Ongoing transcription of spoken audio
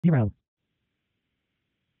0.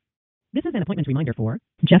 This is an appointment reminder for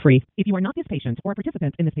Jeffrey. If you are not this patient or a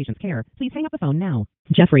participant in this patient's care, please hang up the phone now.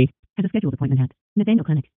 Jeffrey has a scheduled appointment at Nathaniel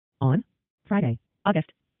Clinic on Friday,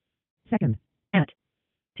 August 2nd at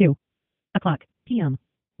 2 o'clock p.m.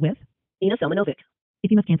 with Ina Selmanovic.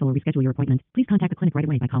 If you must cancel or reschedule your appointment, please contact the clinic right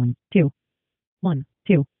away by calling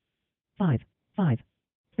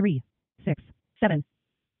 212-553-6708.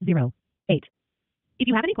 If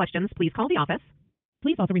you have any questions, please call the office.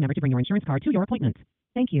 Please also remember to bring your insurance card to your appointment.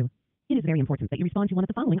 Thank you. It is very important that you respond to one of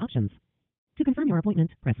the following options. To confirm your appointment,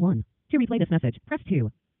 press 1. To replay this message, press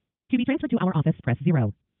 2. To be transferred to our office, press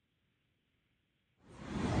 0.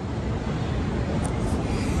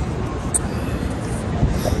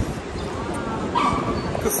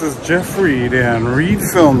 This is Jeff Reed and Reed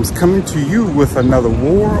Films coming to you with another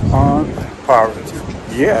War on Poverty.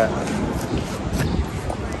 Yeah.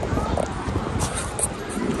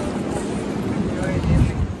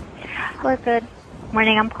 Hello, good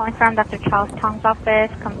morning. I'm calling from Dr. Charles Tong's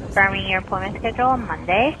office, confirming your appointment schedule on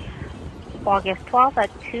Monday, August 12th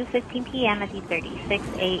at 2:15 p.m. at the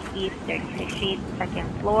 36A East 36th Street,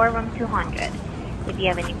 2nd floor, room 200. If you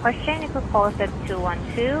have any question, you can call us at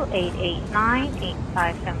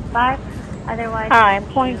 212-889-8575. Otherwise, hi, I'm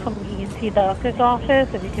calling from the ENT doctor's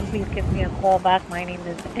office. If you can please give me a call back. My name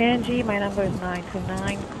is Angie. My number is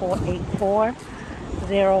 929-484-0415.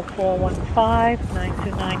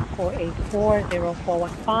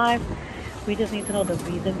 929-484-0415. We just need to know the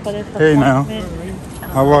reason for this Hey now, appointment.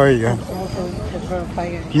 how are you? Also to verify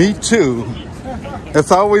your insurance. Me too.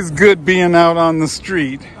 It's always good being out on the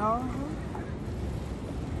street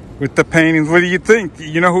with the paintings. What do you think?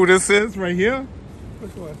 You know who this is right here?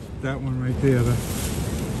 Which one? That one right there.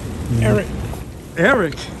 Eric.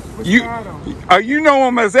 Eric. What's You that you know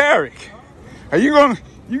him as Eric. Are you gonna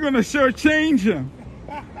shortchange him?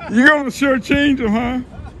 You gonna shortchange him, huh?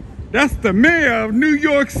 That's the mayor of New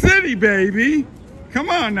York City, baby. Come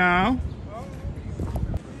on now.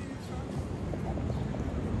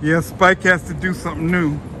 Yeah, Spike has to do something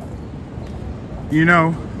new. You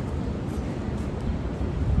know,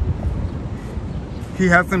 he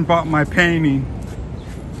hasn't bought my painting,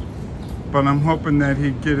 but I'm hoping that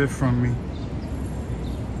he'd get it from me.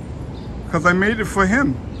 Because I made it for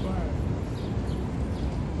him.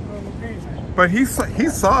 But he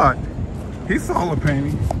saw it. He saw the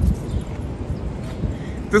painting.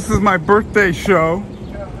 This is my birthday show.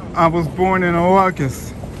 I was born in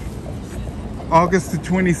August the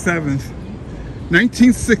 27th,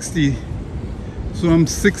 1960. So I'm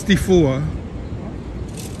 64.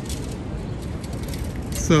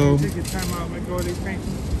 So. You took your time out and make all these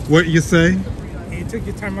paintings? What you say? You took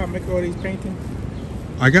your time out and make all these paintings?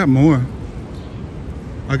 I got more.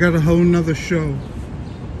 I got a whole nother show.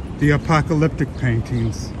 The apocalyptic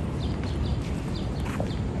paintings.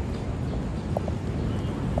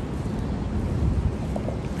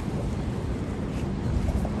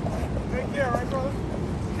 Take care, right, brother?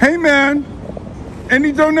 Hey man,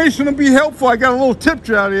 any donation will be helpful. I got a little tip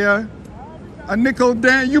jar here. A nickel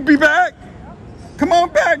Dan. You be back? Come on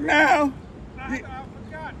back now. I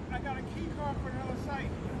forgot. I got a key card for another site.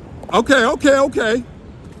 Okay.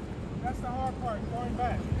 That's the hard part, going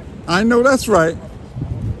back. I know that's right.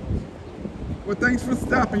 Well, thanks for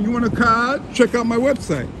stopping. You want a card? Check out my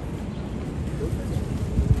website.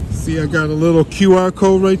 See, I got a little QR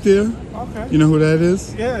code right there. Okay. You know who that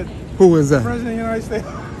is? Yeah, Who is that? President of the United States.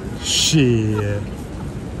 Shit.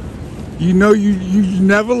 You know you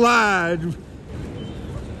never lied.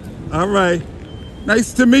 All right.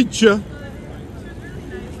 Nice to meet you.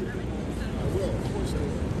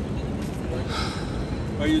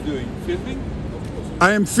 How are you doing? Filming?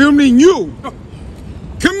 I am filming you.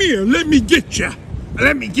 Come here, let me get you.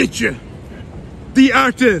 Let me get you. The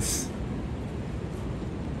artist.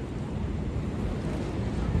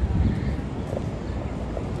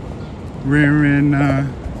 We're in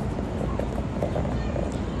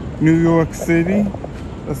New York City.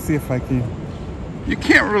 Let's see if I can. You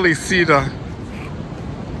can't really see the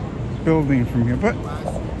building from here, but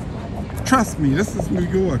trust me, this is New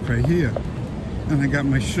York right here. And I got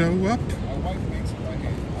my show up.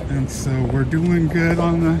 And so we're doing good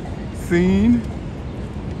on the scene.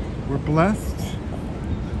 We're blessed.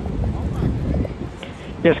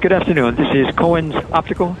 Yes, good afternoon. This is Cohen's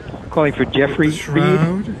Optical calling for Jeffrey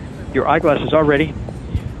Reed. Your eyeglasses are ready.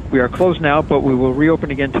 We are closed now, but we will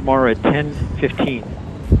reopen again tomorrow at 10:15.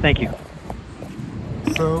 Thank you.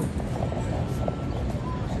 So,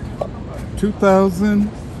 2000,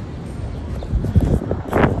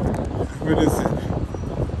 what is it?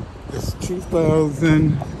 It's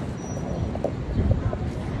 2000.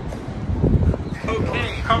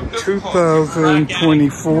 Okay, come to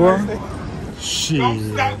 2024. Shit.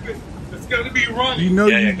 Don't stop it. It's gonna be running. You know,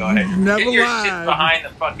 Yeah, go ahead. you never Get your lied. shit behind the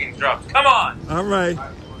fucking drums. Come on. All right.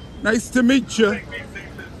 Nice to meet you.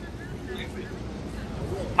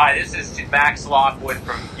 Hi, this is Max Lockwood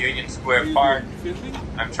from Union Square Park.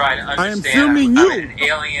 I'm trying to understand. I am filming you. I'm in an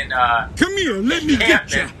alien Come here, let me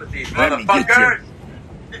get you. encampment with these Let me get motherfuckers.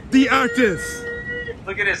 The artist.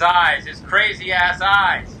 Look at his eyes, his crazy ass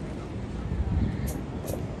eyes.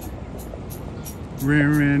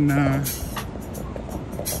 We're in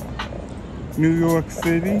New York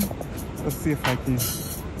City. Let's see if I can.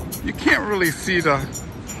 You can't really see the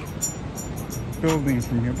building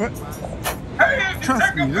from here, but Hey,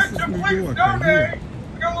 trust me, this is New York right here.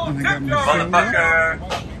 And I got my show up.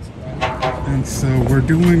 Motherfucker. And so we're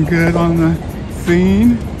doing good on the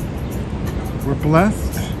scene. We're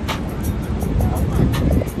blessed.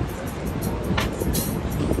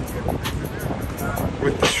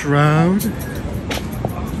 With the shroud.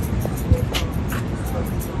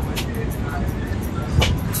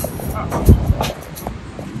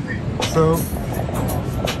 So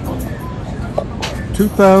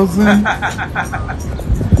 2000.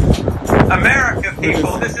 America,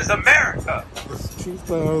 people, this is America. It's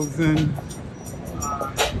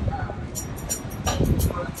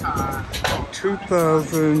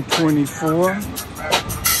 2024.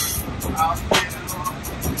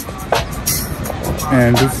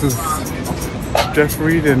 And this is Jeff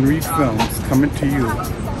Reed and Reed Films coming to you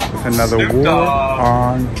with another Snoop war Dogg.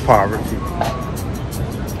 on poverty.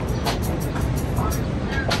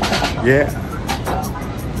 Yeah.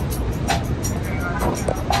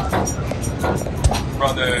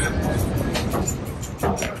 Brother.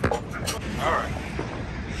 All right.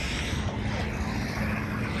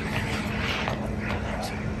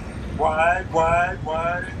 Wide.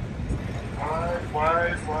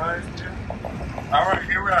 All right,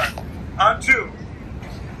 here we are. On two.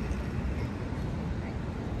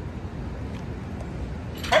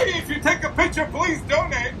 Hey, if you take a picture, please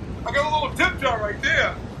donate. I got a little tip jar right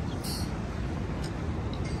there.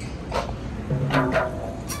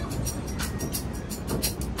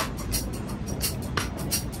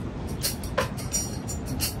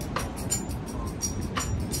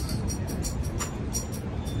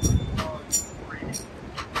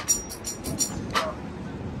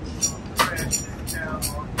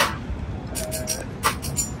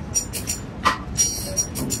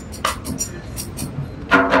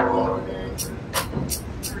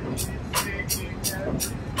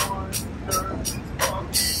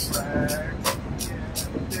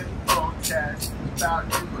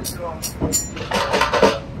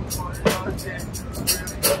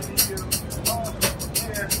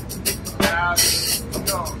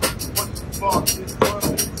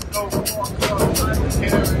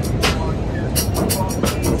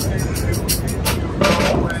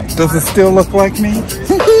 Does it still look like me?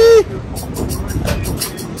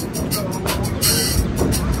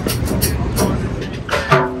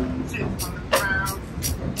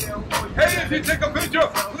 Hey, if you take a picture,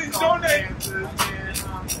 please donate.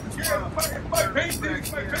 Yeah, my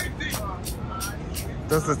paintings.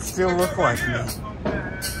 Does it still look like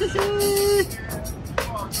me?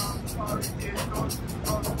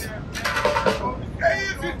 Hey,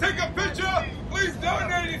 if you take a picture, please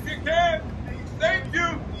donate if you can. Thank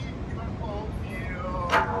you.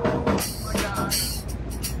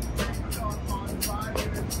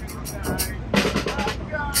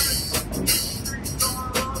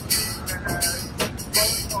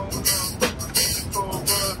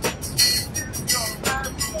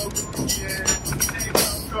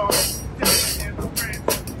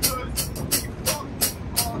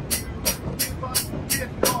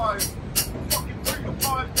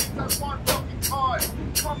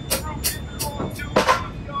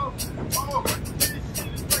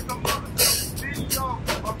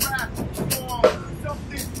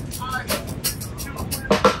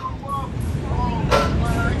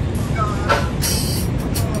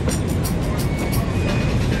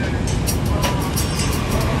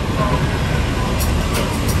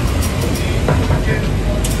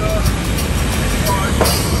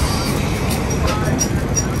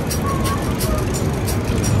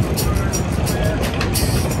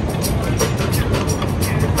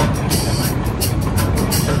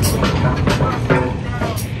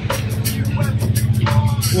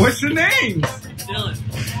 What's your name? Dylan.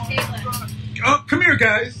 Oh, come here,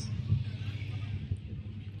 guys.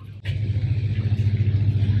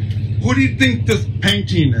 What do you think this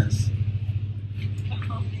painting is?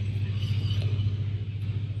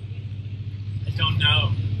 I don't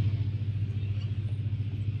know.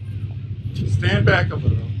 Stand back a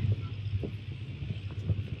little.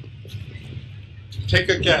 Take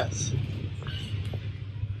a guess.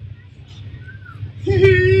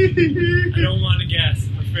 I don't want to guess.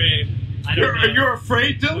 I'm afraid. I don't know. You're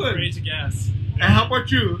afraid, Dylan? I'm afraid to guess. And how about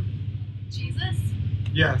you? Jesus?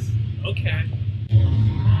 Yes. Okay.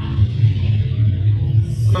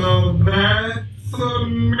 So that's a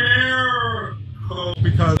miracle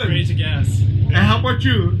because. I'm afraid to guess. And how about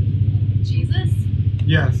you? Jesus?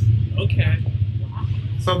 Yes. Okay.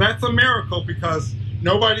 So that's a miracle because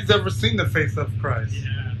nobody's ever seen the face of Christ.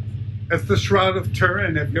 Yeah. It's the Shroud of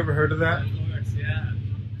Turin. Have you ever heard of that? Of course, yeah.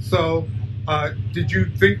 So, did you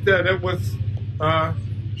think that it was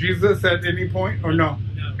Jesus at any point, or no?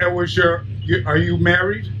 No. It was are you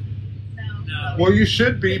married? No. Well, you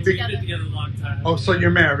should be. We've been together a long time. Oh, so you're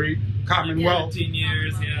married. Commonwealth. 13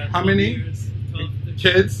 years, yeah. How many? Years, 12,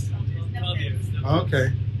 Kids? 12 years. No,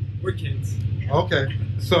 Okay. We're kids. Okay.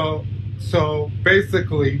 So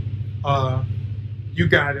basically, you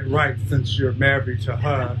got it right since you're married to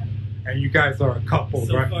her, and you guys are a couple,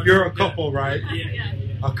 So right? far, You're a so couple, good. right? Yeah.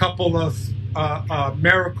 A couple of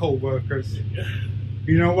miracle workers.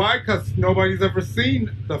 You know why? Because nobody's ever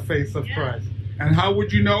seen the face of Christ. And how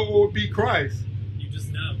would you know it would be Christ? You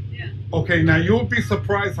just know. Yeah. Okay, now you'll be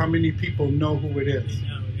surprised how many people know who it is. I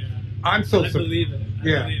know, yeah. I'm so I believe it. I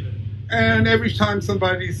believe it. And every time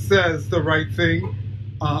somebody says the right thing,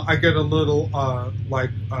 I get a little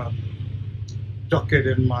ducat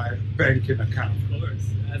in my banking account. Of course,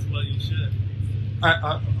 as well you should.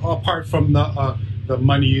 Apart from the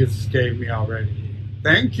money you gave me already.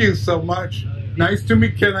 Thank you so much. Nice to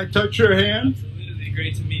meet. Can I touch your hand? Absolutely,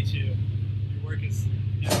 great to meet you. Your work is.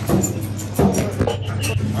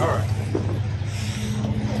 All right.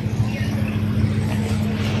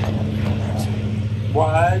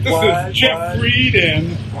 This is Jeff Reed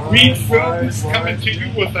and Reed Films coming to you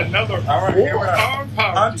with another arm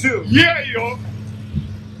power. On two. Yeah, yo.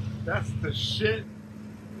 That's the shit.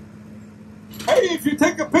 Hey, if you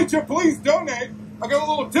take a picture, please donate. I got a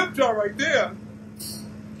little tip jar right there.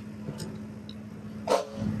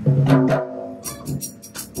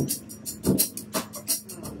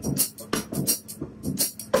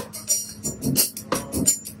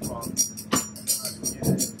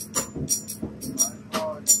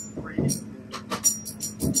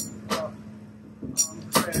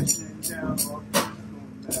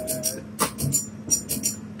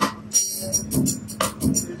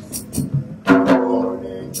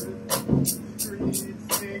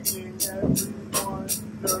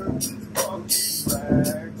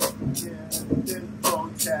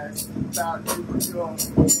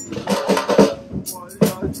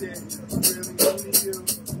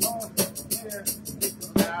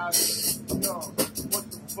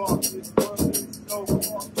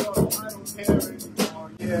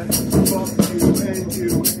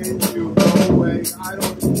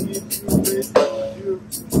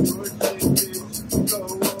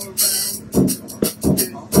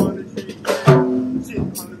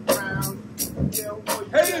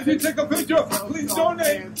 Hey, if you take a picture, please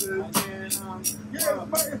donate. Yeah,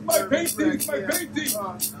 it's my painting. It's my painting.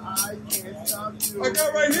 I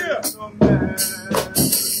got right here.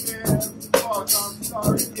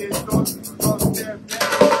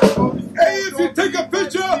 Hey, if you take a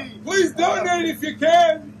picture, please donate if you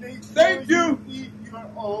can. Thank you.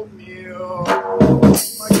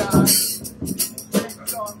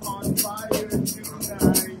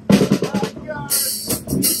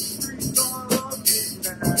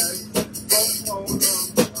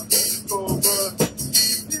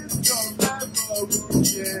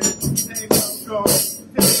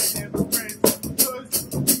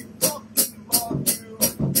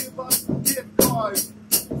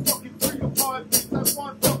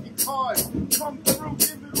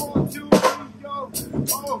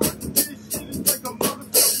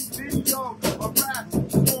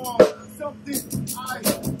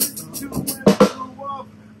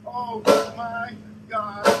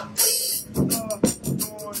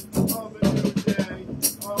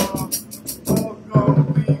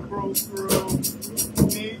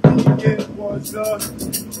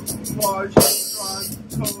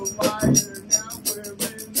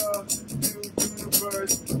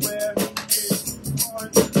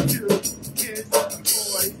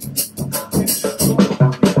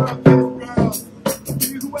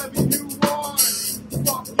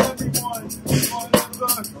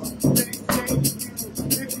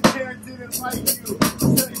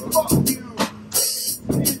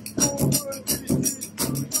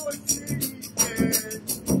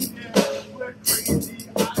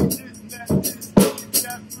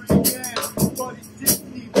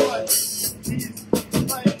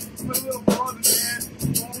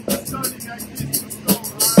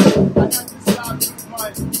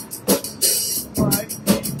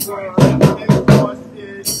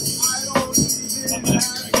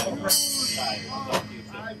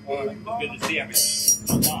 Good to see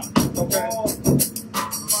everyone. Okay.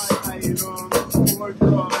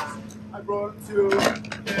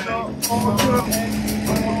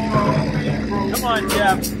 Come on,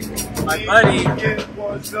 Jeff. My buddy.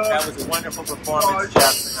 That was a wonderful performance,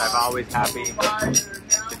 Jeff. I'm always happy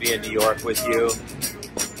to be in New York with you.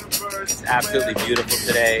 It's absolutely beautiful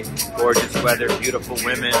today. Gorgeous weather, beautiful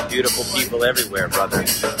women, beautiful people everywhere, brother.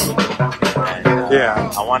 And,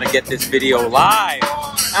 I want to get this video live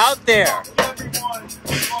out there.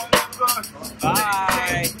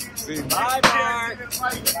 Bye. Bye, Mark.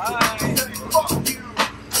 Bye.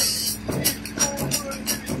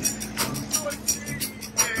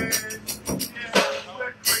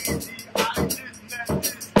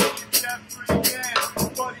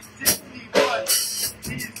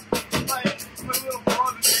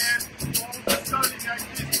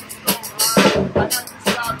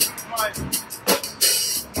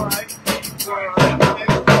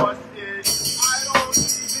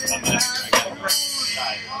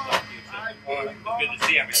 Good to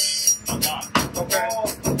see everyone. Okay.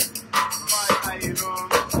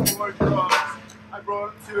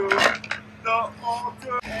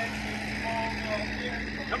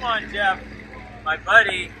 Come on, Jeff. My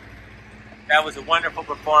buddy. That was a wonderful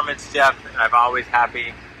performance, Jeff. I'm always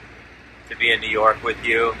happy to be in New York with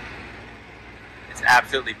you. It's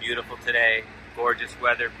absolutely beautiful today. Gorgeous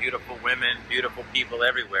weather, beautiful women, beautiful people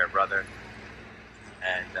everywhere, brother.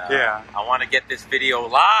 And I want to get this video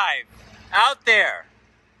live out there.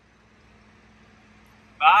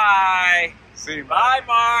 Bye. See you. Bye,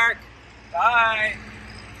 Mark. Bye.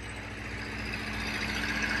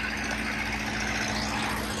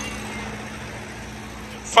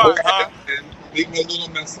 Fun, huh? Leave me a little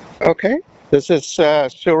message. Okay. This is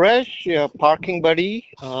Suresh, your parking buddy.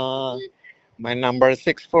 My number is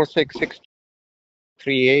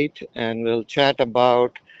 646-638, and we'll chat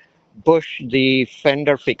about Bush the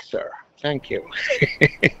fender fixer. Thank you.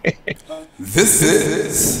 This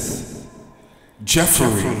is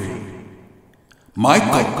Jeffrey,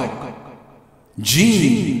 Michael,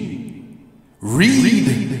 Gene,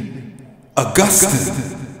 Reed,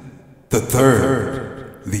 Augustine, the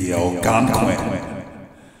Third, the Algonquin,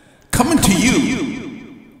 coming to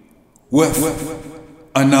you with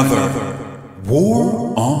another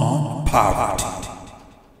War on Poverty.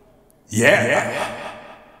 Yeah.